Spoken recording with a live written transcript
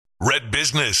Red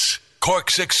Business,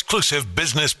 Cork's exclusive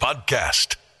business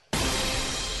podcast.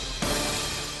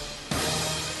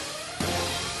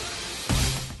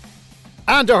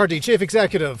 And Doherty, Chief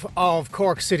Executive of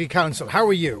Cork City Council. How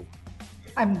are you?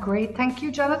 I'm great, thank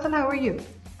you, Jonathan. How are you?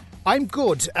 I'm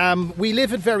good. We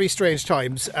live in very strange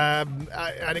times. And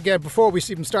again, before we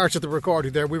even started the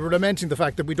recording there, we were lamenting the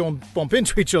fact that we don't bump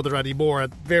into each other anymore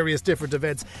at various different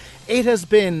events. It has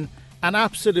been an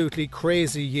absolutely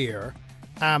crazy year.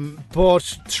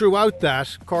 But throughout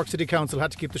that, Cork City Council had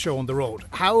to keep the show on the road.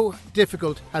 How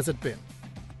difficult has it been?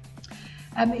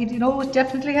 It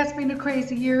definitely has been a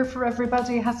crazy year for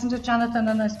everybody, hasn't it, Jonathan?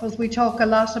 And I suppose we talk a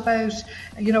lot about,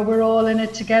 we're all in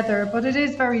it together, but it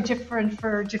is very different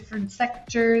for different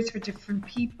sectors, for different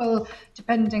people,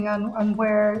 depending on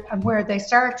where they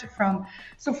started from.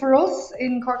 So for us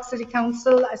in Cork City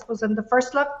Council, I suppose in the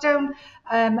first lockdown,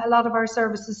 a lot of our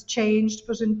services changed,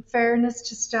 but in fairness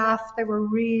to staff, they were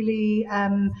really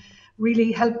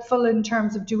helpful in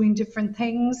terms of doing different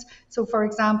things. So, for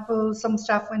example, some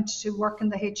staff went to work in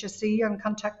the HSE on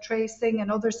contact tracing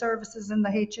and other services in the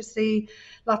HSE.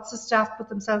 Lots of staff put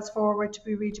themselves forward to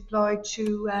be redeployed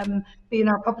to be in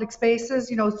our public spaces.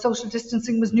 Social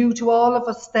distancing was new to all of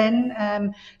us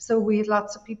then. So we had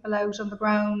lots of people out on the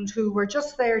ground who were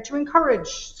just there to encourage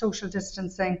social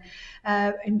distancing.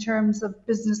 In terms of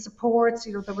business supports,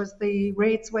 there was the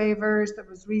rates waivers, there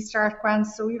was restart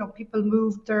grants. So, people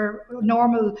moved their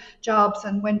normal jobs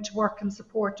and went to work in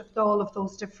support of all of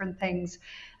those different things.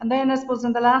 And then I suppose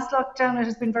in the last lockdown, it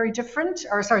has been very different,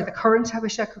 the current, I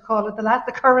wish I could call it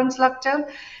the current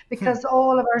lockdown, because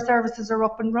all of our services are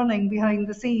up and running behind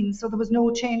the scenes. So there was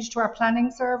no change to our planning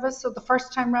service. So the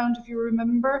first time round, if you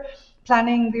remember,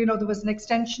 planning, there was an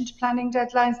extension to planning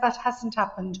deadlines. That hasn't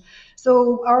happened.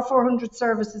 So our 400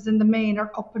 services in the main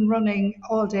are up and running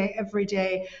all day, every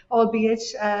day, albeit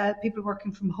people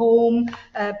working from home,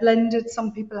 blended,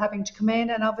 some people having to come in.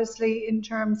 And obviously in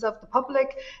terms of the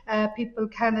public, people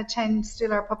can attend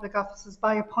still our public offices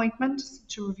by appointment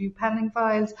to review planning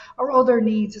files or other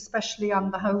needs, especially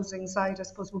on the housing side, I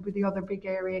suppose would be the other big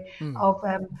area of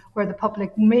where the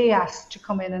public may ask to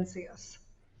come in and see us.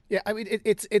 Yeah, I mean,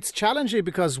 it's challenging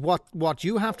because what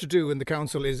you have to do in the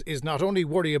council is not only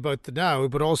worry about the now,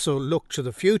 but also look to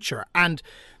the future. And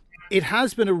it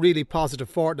has been a really positive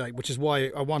fortnight, which is why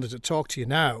I wanted to talk to you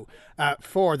now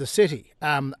for the city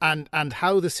and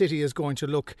how the city is going to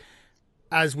look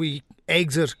as we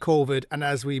exit COVID and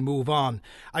as we move on.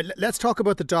 Let's talk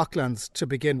about the docklands to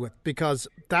begin with, because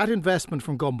that investment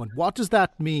from government, what does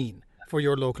that mean for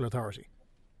your local authority?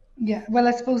 Yeah, well,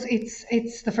 I suppose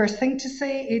it's the first thing to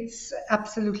say. It's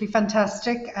absolutely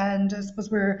fantastic, and I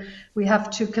suppose we have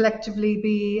to collectively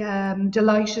be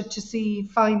delighted to see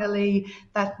finally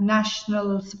that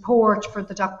national support for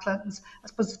the docklands. I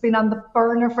suppose it's been on the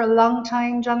burner for a long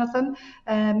time, Jonathan.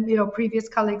 Previous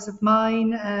colleagues of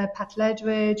mine, Pat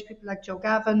Ledwidge, people like Joe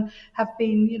Gavin, have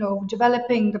been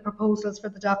developing the proposals for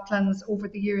the docklands over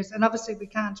the years, and obviously we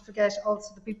can't forget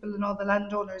also the people and all the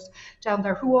landowners down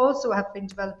there who also have been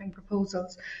developing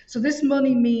proposals. So this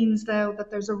money means now that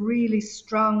there's a really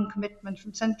strong commitment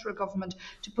from central government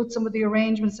to put some of the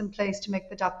arrangements in place to make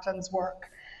the docklands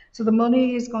work. So the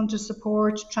money is going to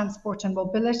support transport and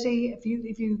mobility. If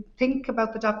you think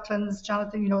about the docklands,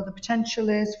 Jonathan, the potential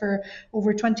is for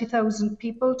over 20,000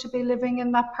 people to be living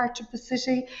in that part of the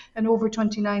city and over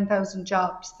 29,000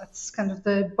 jobs. That's kind of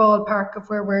the ballpark of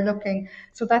where we're looking.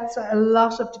 So that's a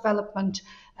lot of development.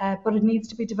 But it needs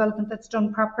to be development that's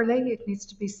done properly. It needs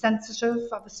to be sensitive.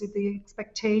 Obviously, the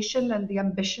expectation and the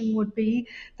ambition would be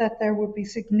that there would be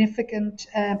significant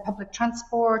public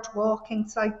transport, walking,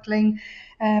 cycling,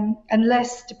 and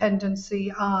less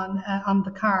dependency on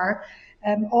the car.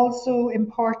 Also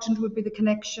important would be the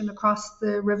connection across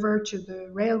the river to the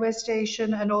railway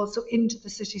station and also into the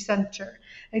city centre.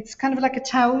 It's kind of like a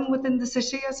town within the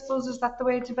city, I suppose. Is that the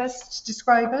way to best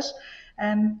describe it?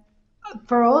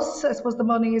 For us, I suppose the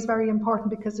money is very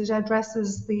important because it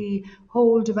addresses the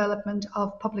whole development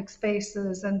of public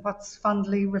spaces and what's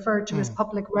fondly referred to as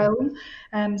public realm.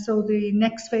 So the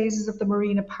next phases of the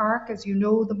Marina Park, as you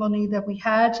know, the money that we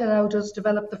had allowed us to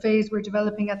develop the phase we're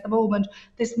developing at the moment.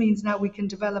 This means now we can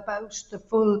develop out the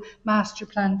full master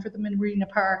plan for the Marina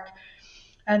Park.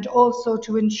 And also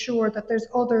to ensure that there's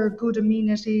other good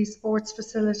amenities, sports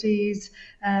facilities,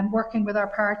 working with our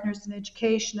partners in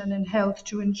education and in health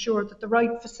to ensure that the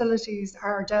right facilities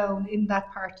are down in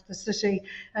that part of the city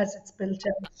as it's built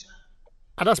out.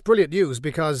 And that's brilliant news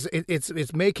because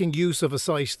it's making use of a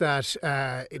site that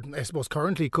I suppose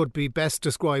currently could be best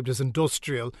described as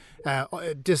industrial,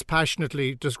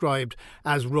 dispassionately described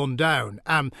as run down.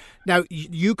 Now,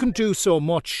 you can do so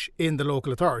much in the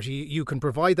local authority. You can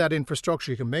provide that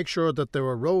infrastructure. You can make sure that there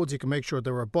are roads. You can make sure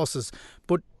there are buses.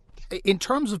 But in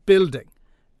terms of building,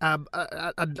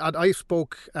 I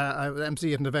spoke,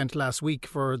 MC at an event last week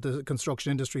for the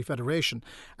Construction Industry Federation,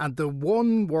 and the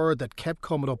one word that kept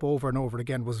coming up over and over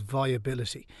again was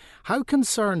viability. How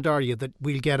concerned are you that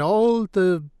we'll get all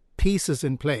the pieces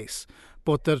in place,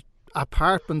 but that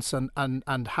apartments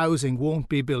and housing won't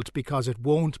be built because it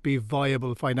won't be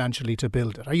viable financially to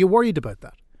build it? Are you worried about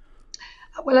that?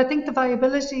 Well, I think the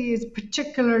viability is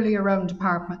particularly around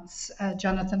apartments,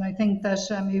 Jonathan. I think that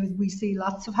we see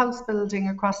lots of house building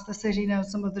across the city now.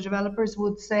 Some of the developers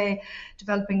would say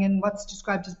developing in what's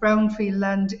described as brownfield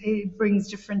land, it brings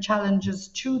different challenges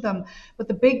to them. But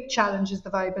the big challenge is the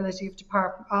viability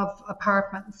of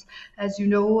apartments. As you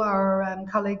know, our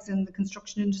colleagues in the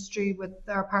construction industry with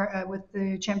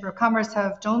the Chamber of Commerce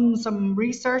have done some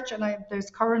research, and there's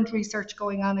current research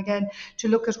going on again to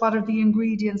look at what are the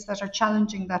ingredients that are challenging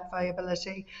that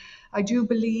viability. I do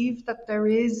believe that there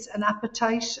is an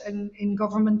appetite in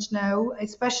government now,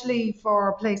 especially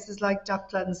for places like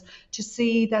Docklands, to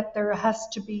see that there has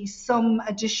to be some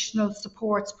additional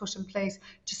supports put in place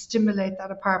to stimulate that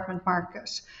apartment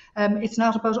market. It's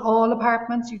not about all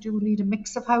apartments. You do need a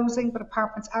mix of housing, but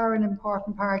apartments are an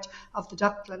important part of the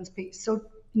Docklands piece. So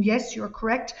yes, you're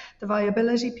correct. The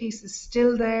viability piece is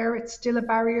still there. It's still a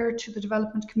barrier to the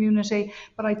development community.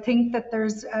 But I think that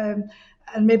there's,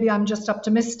 and maybe I'm just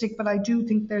optimistic, but I do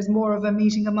think there's more of a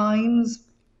meeting of minds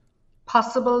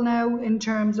possible now in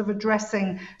terms of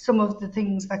addressing some of the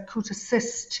things that could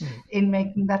assist in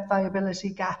making that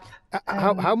viability gap.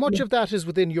 How much of that is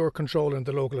within your control in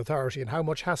the local authority, and how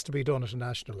much has to be done at a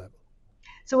national level?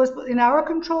 So as in our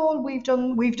control, we've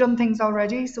done things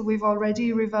already. So we've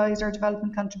already revised our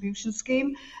development contribution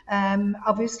scheme.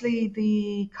 Obviously,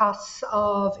 the costs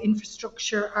of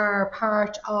infrastructure are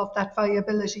part of that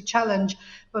viability challenge.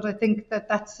 But I think that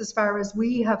that's as far as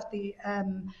we have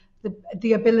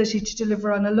the ability to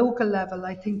deliver on a local level.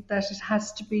 I think that it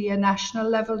has to be a national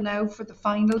level now for the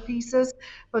final pieces,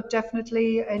 but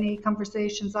definitely any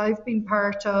conversations I've been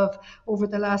part of over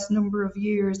the last number of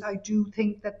years, I do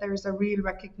think that there's a real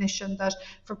recognition that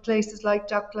for places like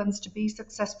Docklands to be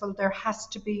successful, there has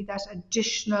to be that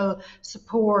additional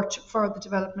support for the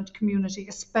development community,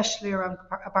 especially around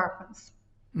apartments.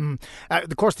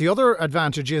 Of course, the other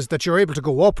advantage is that you're able to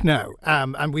go up now,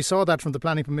 and we saw that from the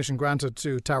planning permission granted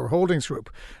to Tower Holdings Group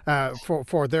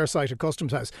for their site at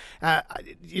Customs House.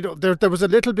 There was a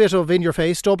little bit of in your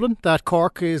face, Dublin, that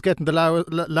Cork is getting the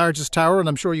largest tower, and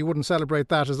I'm sure you wouldn't celebrate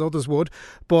that as others would.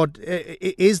 But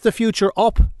is the future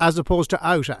up as opposed to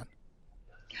out, Anne?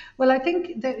 Well, I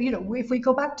think that, if we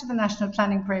go back to the National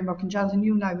Planning Framework, and Jonathan,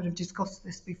 you and I would have discussed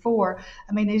this before,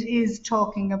 I mean, it is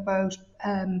talking about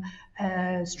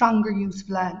stronger use of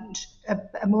land,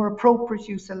 a more appropriate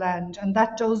use of land, and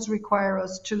that does require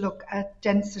us to look at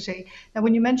density. Now,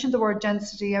 when you mention the word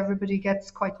density, everybody gets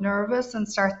quite nervous and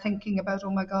start thinking about, oh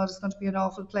my God, it's going to be an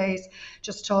awful place,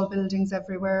 just tall buildings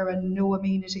everywhere and no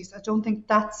amenities. I don't think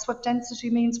that's what density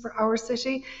means for our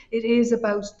city. It is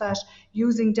about that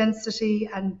using density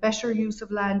and better use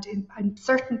of land in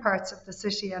certain parts of the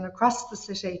city and across the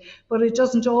city, but it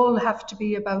doesn't all have to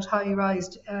be about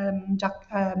high-rise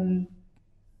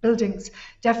buildings.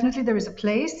 Definitely there is a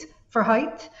place for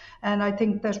height, and I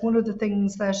think that one of the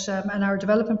things that and our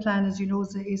development plan, as you know,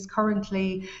 is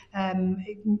currently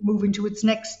moving to its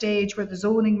next stage where the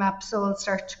zoning maps all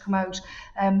start to come out,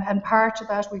 and part of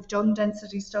that we've done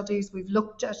density studies, we've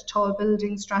looked at tall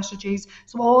building strategies,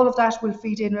 so all of that will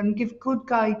feed in and give good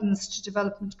guidance to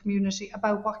development community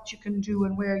about what you can do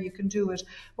and where you can do it.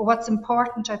 But what's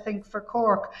important, I think, for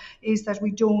Cork is that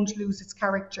we don't lose its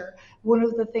character. One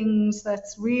of the things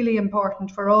that's really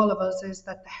important for all of us is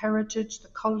that the heritage, the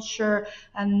culture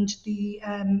and the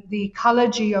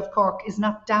ecology of Cork is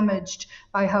not damaged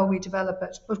by how we develop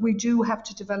it, but we do have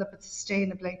to develop it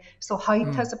sustainably. So height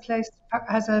has a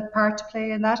part to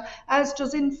play in that, as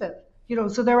does infill.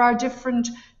 So there are different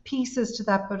pieces to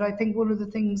that, but I think one of the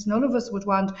things none of us would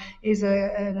want is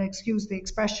excuse the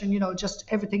expression, just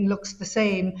everything looks the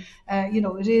same.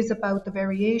 It is about the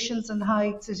variations in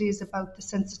heights. It is about the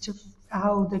sensitive,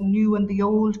 how the new and the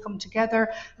old come together.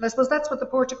 And I suppose that's what the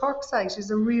Port of Cork site is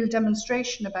a real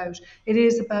demonstration about. It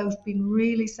is about being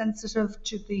really sensitive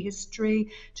to the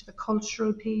history, to the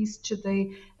cultural piece, to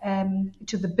the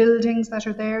buildings that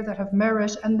are there that have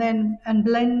merit, and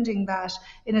blending that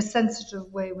in a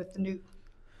sensitive way with the new.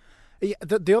 Yeah,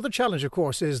 the other challenge, of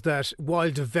course, is that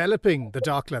while developing the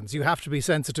docklands, you have to be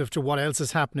sensitive to what else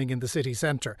is happening in the city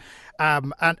centre.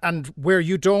 And where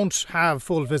you don't have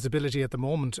full visibility at the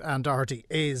moment, and Doherty,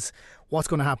 is what's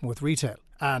going to happen with retail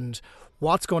and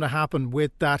what's going to happen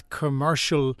with that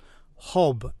commercial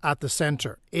hub at the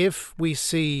centre. If we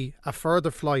see a further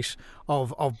flight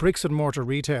of bricks and mortar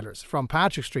retailers from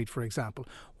Patrick Street, for example,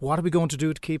 what are we going to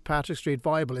do to keep Patrick Street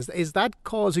viable? Is that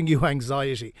causing you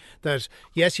anxiety that,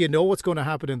 yes, you know what's going to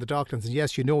happen in the Docklands, and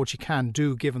yes, you know what you can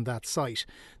do given that site?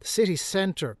 The city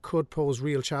centre could pose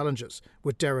real challenges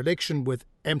with dereliction, with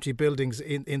empty buildings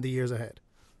in the years ahead.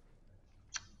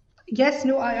 Yes,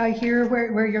 no, I hear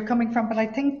where you're coming from, but I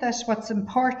think that what's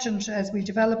important as we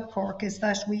develop Cork is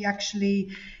that we actually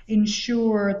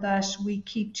ensure that we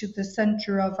keep to the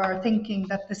centre of our thinking,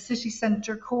 that the city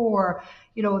centre core,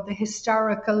 the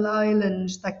historical island,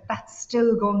 that's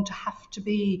still going to have to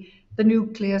be the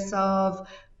nucleus of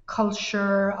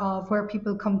culture, of where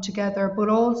people come together, but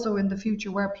also in the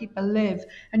future where people live.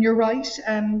 And you're right,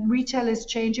 retail is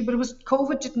changing, but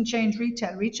COVID didn't change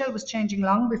retail. Retail was changing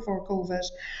long before COVID.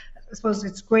 I suppose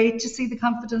it's great to see the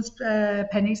confidence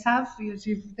Pennies have.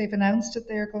 They've announced that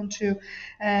they're going to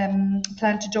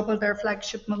plan to double their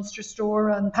flagship Munster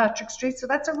store on Patrick Street. So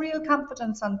that's a real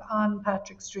confidence on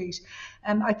Patrick Street.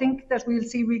 I think that we'll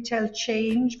see retail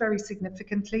change very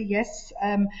significantly, yes.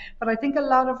 But I think a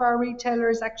lot of our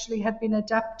retailers actually had been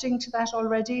adapting to that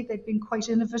already. They've been quite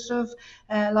innovative.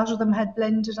 A lot of them had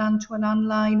blended onto an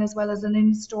online as well as an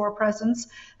in-store presence.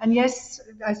 And yes,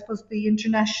 I suppose the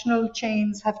international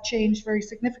chains have changed very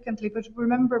significantly. But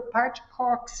remember, part of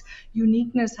Cork's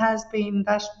uniqueness has been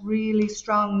that really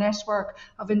strong network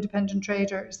of independent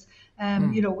traders.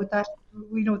 With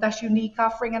that unique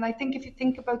offering. And I think if you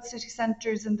think about city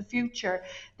centres in the future,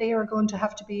 they are going to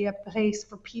have to be a place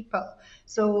for people.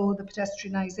 So the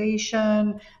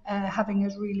pedestrianisation, having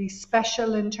it really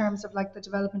special in terms of the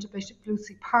development of Bishop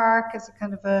Lucy Park as a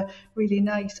kind of a really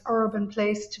nice urban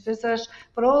place to visit,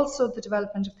 but also the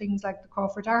development of things like the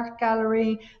Crawford Art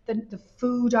Gallery, the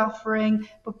food offering.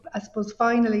 But I suppose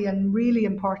finally and really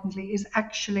importantly is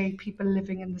actually people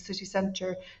living in the city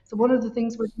centre. So one of the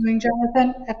things we're doing,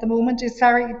 Jonathan, at the moment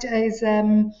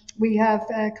we have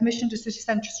commissioned a city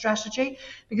centre strategy,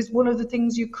 because one of the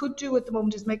things you could do at the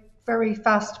moment is make very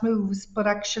fast moves, but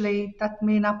actually that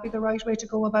may not be the right way to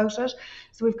go about it.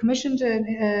 So we've commissioned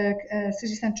a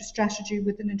city centre strategy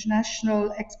with an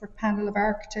international expert panel of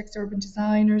architects, urban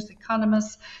designers,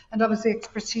 economists, and obviously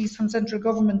expertise from central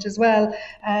government as well.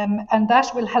 And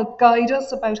that will help guide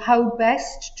us about how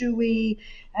best do we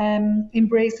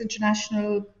embrace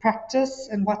international practice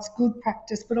and what's good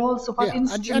practice, but also what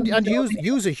instruments and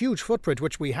use a huge footprint,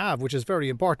 which we have, which is very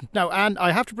important. Now, and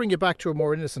I have to bring you back to a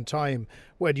more innocent time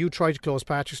when you tried to close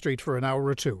Patrick Street for an hour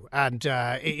or two, and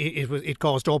it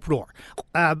caused uproar.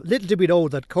 Little did we know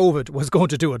that COVID was going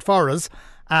to do it for us.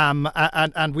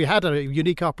 And we had a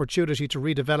unique opportunity to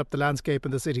redevelop the landscape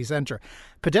in the city centre.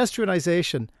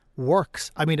 Pedestrianisation works.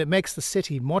 I mean, it makes the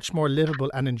city much more livable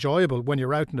and enjoyable when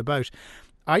you're out and about.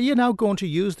 Are you now going to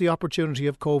use the opportunity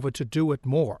of COVID to do it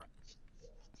more?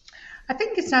 I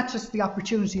think it's not just the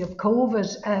opportunity of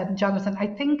COVID, Jonathan. I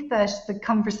think that the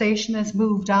conversation has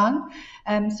moved on.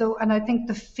 And I think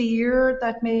the fear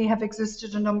that may have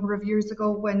existed a number of years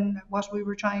ago when what we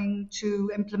were trying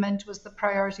to implement was the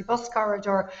priority bus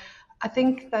corridor, I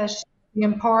think that the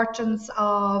importance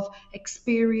of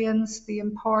experience, the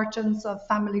importance of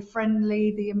family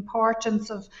friendly, the importance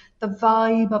of the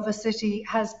vibe of a city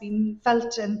has been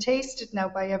felt and tasted now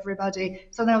by everybody.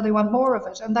 So now they want more of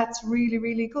it. And that's really,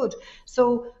 really good.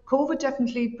 So COVID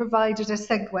definitely provided a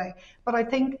segue. But I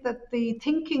think that the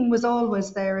thinking was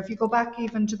always there. If you go back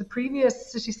even to the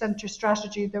previous city centre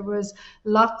strategy, there was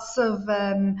lots of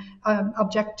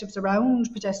objectives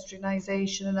around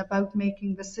pedestrianisation and about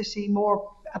making the city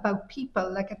more about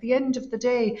people. Like at the end of the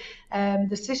day,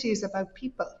 the city is about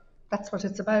people. That's what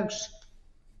it's about.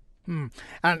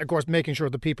 And of course, making sure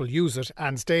that people use it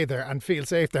and stay there and feel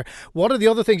safe there. What are the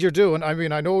other things you're doing? I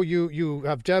mean, I know you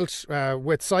have dealt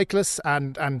with cyclists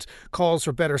and calls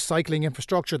for better cycling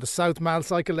infrastructure. The South Mall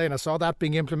cycle lane, I saw that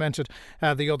being implemented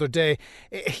the other day.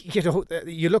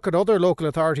 You look at other local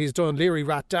authorities, Dún Laoghaire,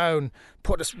 Rathdown,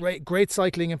 put a great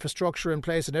cycling infrastructure in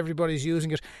place and everybody's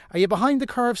using it. Are you behind the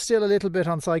curve still a little bit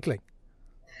on cycling?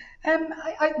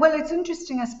 Well, it's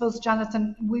interesting, I suppose,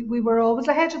 Jonathan. We were always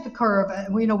ahead of the curve.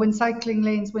 When cycling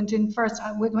lanes went in first.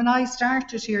 When I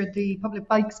started here, the public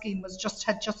bike scheme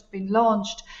had just been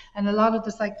launched, and a lot of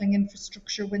the cycling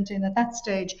infrastructure went in at that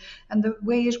stage. And the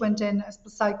way it went in, I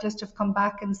suppose cyclists have come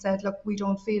back and said, look, we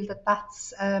don't feel that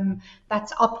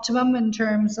that's optimum in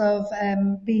terms of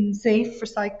being safe for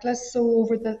cyclists. So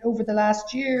over the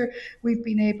last year, we've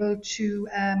been able to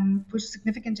put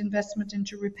significant investment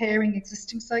into repairing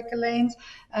existing cycle lanes,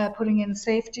 putting in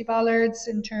safety bollards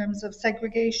in terms of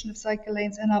segregation of cycle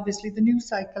lanes, and obviously the new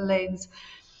cycle lanes.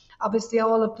 Obviously,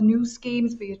 all of the new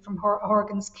schemes, be it from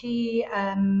Horgan's Quay,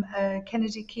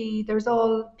 Kennedy Quay, there's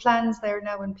all plans there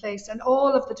now in place, and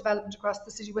all of the development across the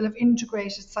city will have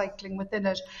integrated cycling within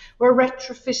it. We're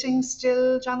retrofitting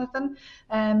still, Jonathan.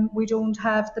 We don't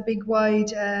have the big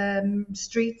wide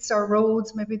streets or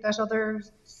roads, maybe that other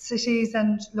cities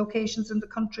and locations in the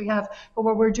country have. But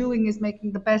what we're doing is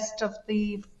making the best of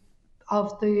the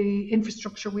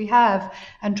infrastructure we have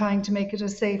and trying to make it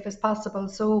as safe as possible.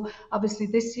 So obviously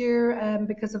this year,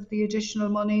 because of the additional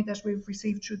money that we've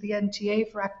received through the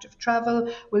NTA for active travel,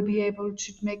 we'll be able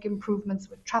to make improvements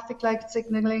with traffic light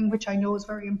signalling, which I know is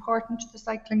very important to the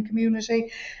cycling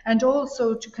community, and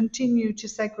also to continue to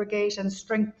segregate and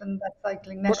strengthen that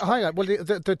cycling network. Well,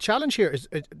 the challenge here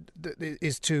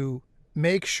is to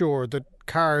make sure that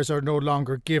cars are no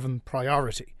longer given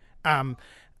priority.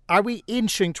 Are we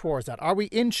inching towards that? Are we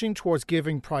inching towards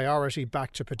giving priority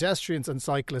back to pedestrians and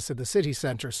cyclists in the city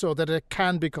centre so that it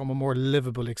can become a more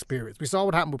livable experience? We saw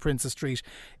what happened with Princess Street.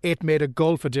 It made a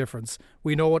gulf of difference.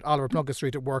 We know at Oliver Plunkett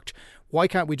Street it worked. Why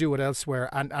can't we do it elsewhere?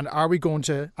 And are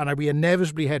we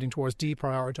inevitably heading towards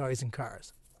deprioritising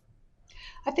cars?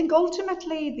 I think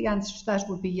ultimately the answer to that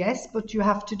would be yes, but you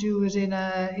have to do it in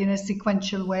a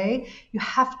sequential way. You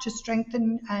have to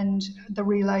strengthen the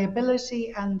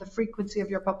reliability and the frequency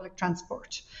of your public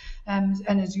transport. And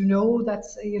as you know,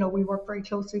 we work very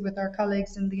closely with our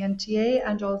colleagues in the NTA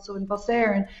and also in Bus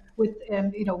Éireann with,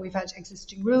 we've had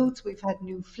existing routes, we've had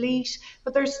new fleet,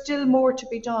 but there's still more to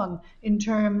be done in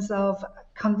terms of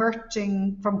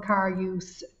converting from car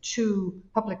use to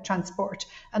public transport.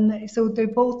 And so they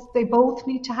both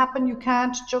need to happen. You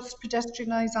can't just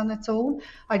pedestrianise on its own.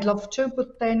 I'd love to,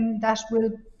 but then that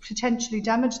will potentially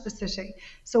damage the city.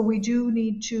 So we do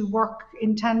need to work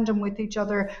in tandem with each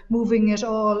other, moving it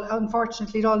all.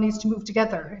 Unfortunately, it all needs to move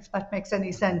together, if that makes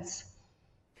any sense.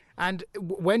 And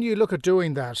when you look at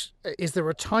doing that, is there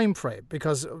a time frame?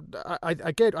 Because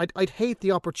I'd hate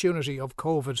the opportunity of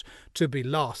COVID to be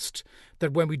lost,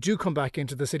 that when we do come back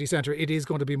into the city centre, it is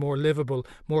going to be more livable,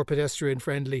 more pedestrian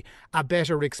friendly, a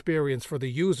better experience for the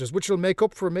users, which will make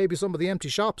up for maybe some of the empty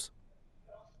shops.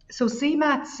 So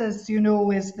CMATS, as you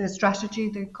know, is the strategy,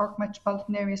 the Cork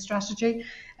Metropolitan Area Strategy.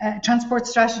 Transport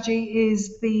strategy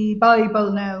is the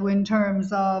Bible now in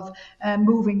terms of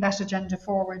moving that agenda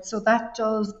forward. So that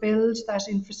does build that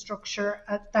infrastructure,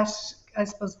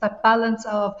 that balance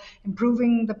of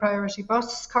improving the priority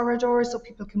bus corridors so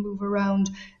people can move around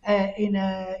in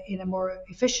a more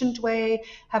efficient way,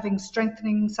 having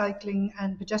strengthening cycling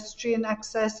and pedestrian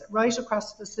access right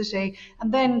across the city,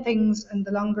 and then things in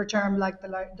the longer term like the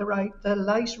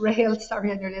light rail.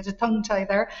 Sorry, I nearly had a tongue tie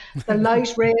there. The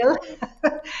light rail,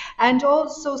 and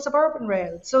also suburban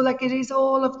rail. So it is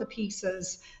all of the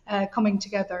pieces coming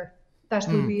together that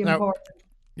will be important.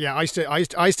 Yeah,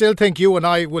 I still think you and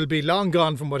I will be long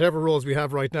gone from whatever roads we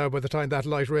have right now by the time that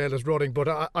light rail is running.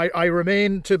 But I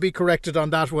remain to be corrected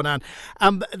on that one, Anne.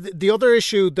 The other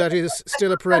issue that is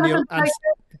still a perennial. And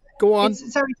go on.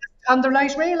 On the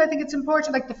light rail, I think it's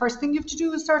important. The first thing you have to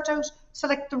do is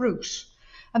select the route.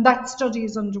 And that study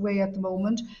is underway at the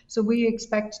moment. So we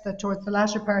expect that towards the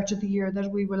latter part of the year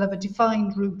that we will have a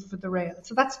defined route for the rail.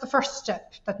 So that's the first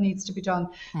step that needs to be done.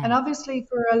 And obviously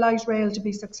for a light rail to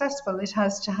be successful, it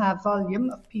has to have volume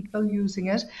of people using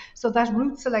it. So that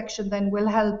route selection then will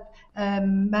help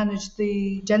manage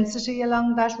the density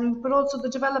along that route, but also the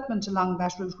development along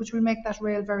that route, which will make that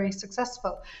rail very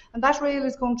successful. And that rail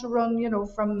is going to run,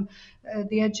 from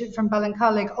the edge from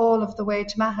Ballincollig all of the way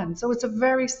to Mahon. So it's a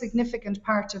very significant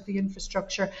part of the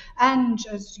infrastructure, and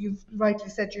as you've rightly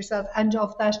said yourself, and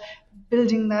of that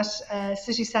building that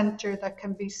city centre that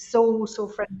can be so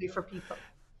friendly for people.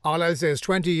 All I'll say is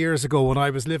 20 years ago when I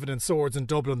was living in Swords in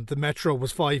Dublin, the metro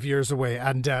was 5 years away,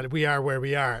 and we are where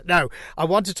we are. Now, I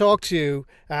want to talk to you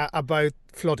about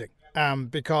flooding.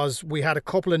 Because we had a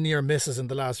couple of near misses in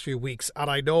the last few weeks, and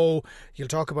I know you'll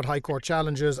talk about High Court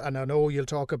challenges, and I know you'll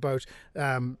talk about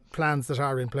plans that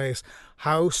are in place.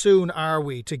 How soon are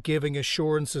we to giving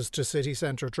assurances to city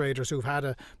centre traders who've had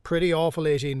a pretty awful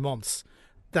 18 months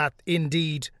that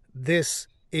indeed this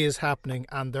is happening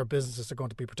and their businesses are going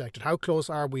to be protected? How close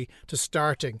are we to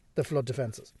starting the flood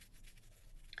defences?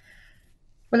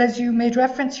 Well, as you made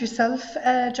reference yourself,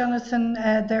 Jonathan,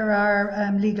 there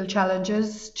are legal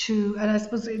challenges to, and I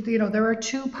suppose, there are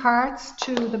two parts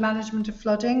to the management of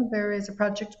flooding. There is a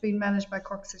project being managed by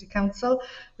Cork City Council,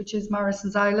 which is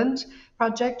Morrison's Island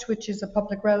project, which is a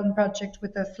public realm project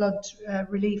with a flood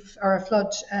relief or a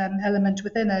flood element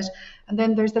within it. And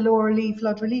then there's the Lower Lee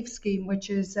Flood Relief Scheme, which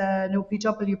is an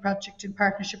OPW project in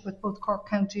partnership with both Cork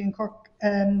County and Cork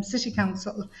City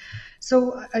Council.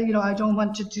 So, I don't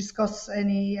want to discuss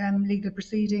any legal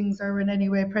proceedings or in any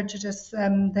way prejudice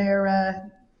their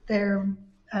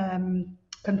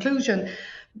conclusion.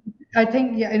 I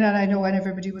think, and I know, and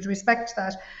everybody would respect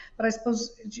that. But I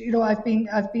suppose,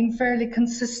 I've been fairly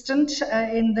consistent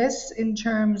in this, in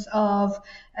terms of,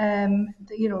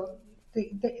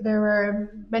 there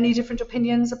are many different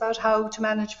opinions about how to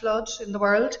manage flood in the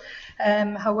world.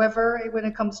 However, when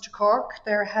it comes to Cork,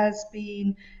 there has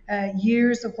been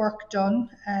years of work done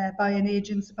by an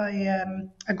agency, by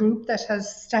a group that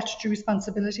has statutory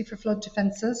responsibility for flood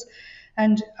defences,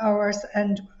 and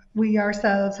we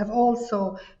ourselves have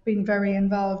also been very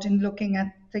involved in looking at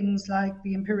things like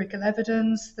the empirical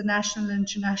evidence, the national and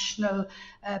international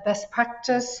best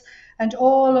practice, and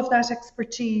all of that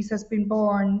expertise has been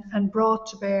borne and brought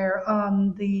to bear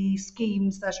on the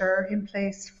schemes that are in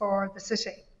place for the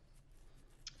city.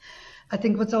 I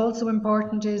think what's also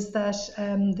important is that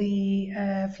the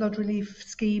flood relief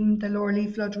scheme, the Lower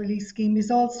Lee Flood Relief Scheme, is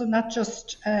also not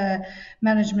just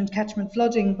management catchment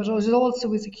flooding, but it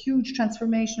also is a huge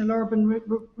transformational urban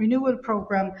renewal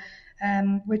programme,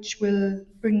 which will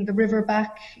bring the river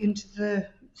back into the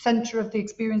centre of the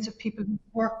experience of people who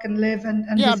work and live and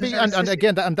visit our city. And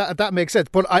again, that makes sense.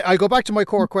 But I go back to my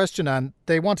core question, and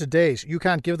they want a date. You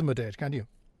can't give them a date, can you?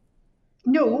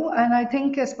 No, and I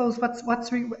think, I suppose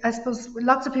lots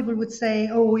of people would say,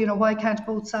 oh, why can't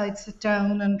both sides sit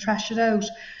down and trash it out?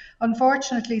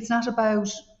 Unfortunately, it's not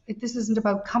about. This isn't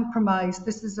about compromise.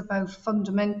 This is about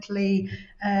fundamentally,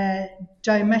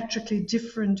 diametrically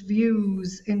different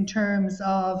views in terms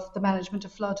of the management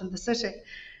of flood in the city.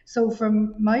 So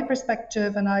from my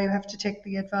perspective, and I have to take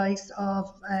the advice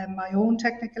of my own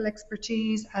technical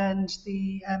expertise and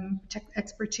the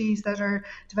expertise that are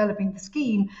developing the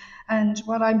scheme, and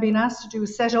what I'm being asked to do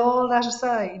is set all that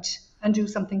aside and do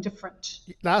something different.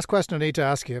 Last question I need to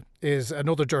ask you is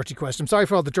another dirty question. I'm sorry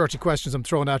for all the dirty questions I'm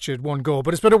throwing at you at one go,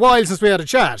 but it's been a while since we had a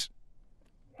chat.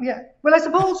 Yeah, well, I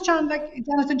suppose,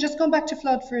 Jonathan, just going back to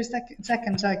flood for a second,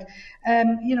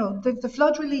 the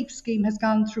flood relief scheme has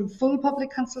gone through full public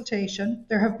consultation.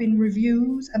 There have been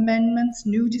reviews, amendments,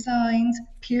 new designs,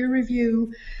 peer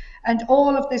review, and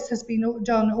all of this has been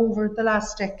done over the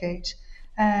last decade.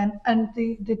 And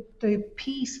the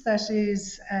piece that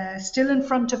is still in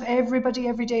front of everybody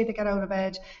every day they get out of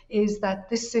bed is that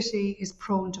this city is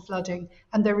prone to flooding,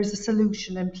 and there is a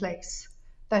solution in place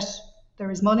that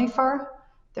there is money for.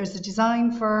 There's a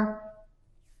design for,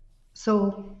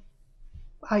 so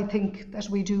I think that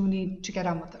we do need to get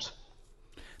on with it.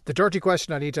 The dirty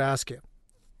question I need to ask you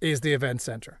is the event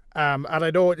centre. And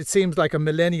I know it seems like a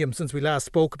millennium since we last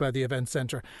spoke about the event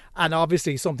centre, and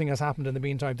obviously something has happened in the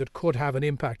meantime that could have an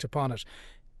impact upon it.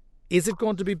 Is it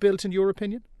going to be built, in your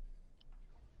opinion?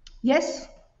 Yes.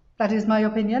 That is my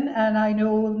opinion, and I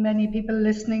know many people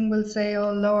listening will say,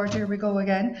 oh Lord, here we go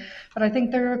again. But I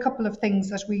think there are a couple of things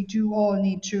that we do all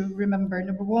need to remember.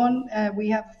 Number one, we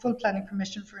have full planning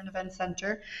permission for an event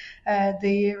centre.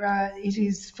 It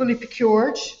is fully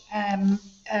procured, and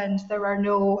there are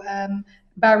no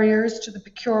barriers to the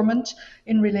procurement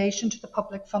in relation to the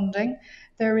public funding.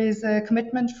 There is a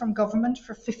commitment from government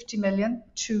for 50 million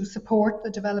to support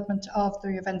the development of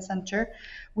the event centre.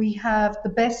 We have the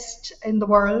best in the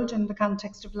world in the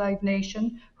context of Live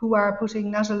Nation, who are putting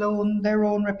not alone their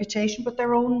own reputation, but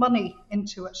their own money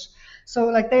into it.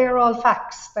 So they are all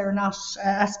facts, they're not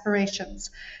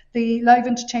aspirations. The live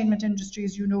entertainment industry,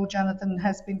 as you know, Jonathan,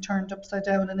 has been turned upside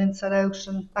down and inside out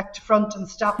and back to front and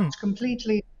stopped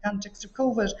completely in the context of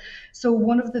COVID. So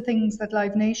one of the things that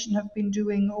Live Nation have been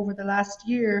doing over the last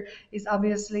year is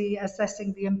obviously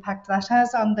assessing the impact that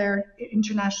has on their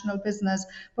international business,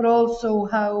 but also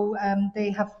how they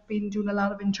have been doing a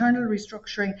lot of internal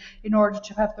restructuring in order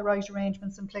to have the right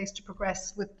arrangements in place to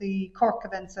progress with the Cork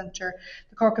Event Centre.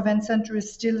 The Cork Event Centre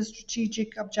is still a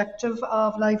strategic objective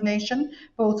of Live Nation,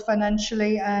 both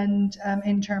financially and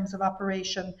in terms of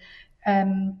operation.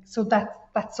 So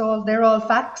that's all. They're all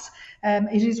facts.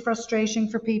 It is frustrating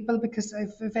for people because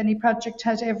if any project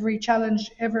had every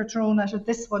challenge ever thrown at it,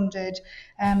 this one did.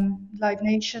 Live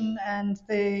Nation and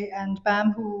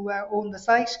BAM, who own the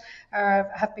site,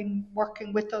 have been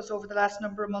working with us over the last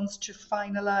number of months to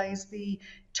finalise the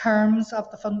terms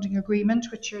of the funding agreement,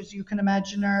 which, as you can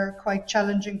imagine, are quite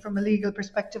challenging from a legal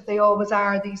perspective. They always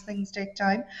are. These things take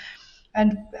time.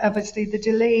 And obviously the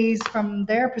delays from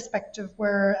their perspective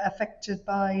were affected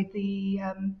by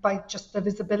by just the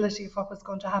visibility of what was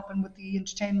going to happen with the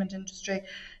entertainment industry.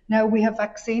 Now we have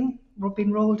vaccine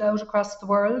being rolled out across the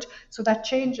world, so that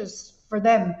changes for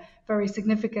them very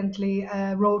significantly.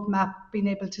 Roadmap, being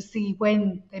able to see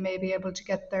when they may be able to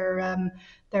get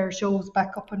their shows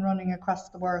back up and running across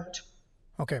the world.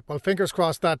 Okay, well, fingers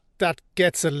crossed that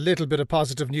gets a little bit of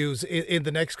positive news in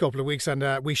the next couple of weeks, and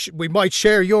we might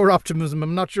share your optimism.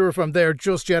 I'm not sure if I'm there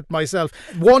just yet myself.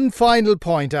 One final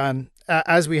point, Anne,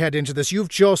 as we head into this. You've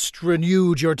just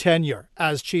renewed your tenure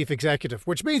as Chief Executive,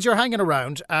 which means you're hanging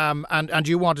around and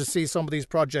you want to see some of these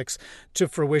projects to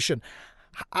fruition.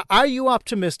 Are you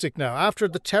optimistic now, after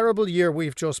the terrible year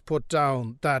we've just put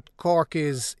down, that Cork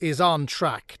is on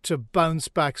track to bounce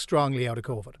back strongly out of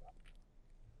COVID?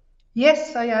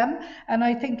 Yes, I am. And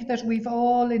I think that we've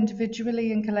all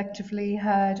individually and collectively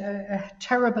had a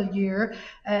terrible year.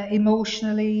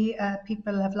 Emotionally,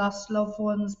 people have lost loved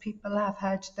ones, people have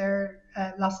had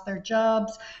lost their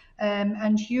jobs,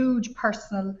 and huge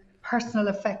personal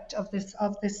effect of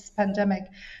this pandemic.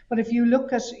 But if you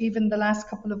look at even the last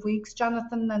couple of weeks,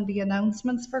 Jonathan, and the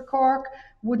announcements for Cork,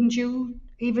 wouldn't you,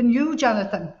 even you,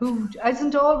 Jonathan, who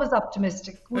isn't always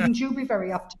optimistic, wouldn't you be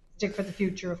very optimistic for the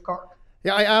future of Cork?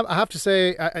 Yeah, I have to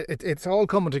say it's all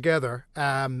coming together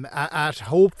at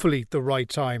hopefully the right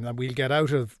time, and we'll get out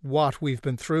of what we've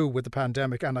been through with the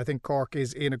pandemic. And I think Cork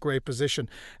is in a great position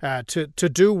to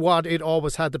do what it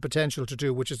always had the potential to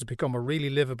do, which is to become a really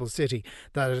livable city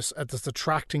that's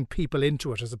attracting people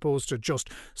into it, as opposed to just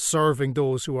serving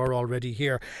those who are already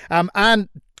here. And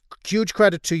huge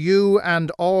credit to you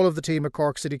and all of the team at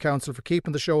Cork City Council for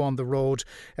keeping the show on the road,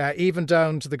 even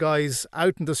down to the guys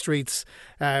out in the streets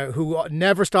who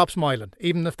never stop smiling,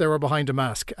 even if they were behind a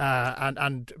mask,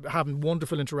 and having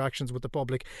wonderful interactions with the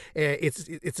public.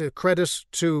 It's a credit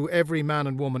to every man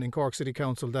and woman in Cork City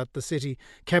Council that the city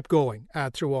kept going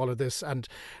through all of this, and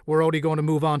we're only going to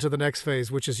move on to the next phase,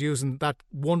 which is using that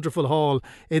wonderful hall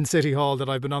in City Hall that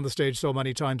I've been on the stage so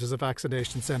many times as a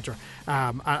vaccination centre,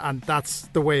 and that's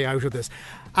the way out of this.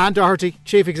 Anne Doherty,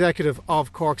 Chief Executive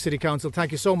of Cork City Council,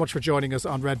 thank you so much for joining us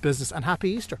on Red Business, and happy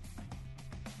Easter.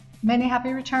 Many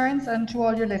happy returns, and to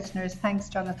all your listeners, thanks,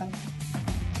 Jonathan.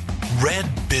 Red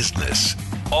Business,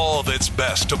 all that's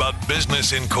best about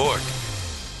business in Cork.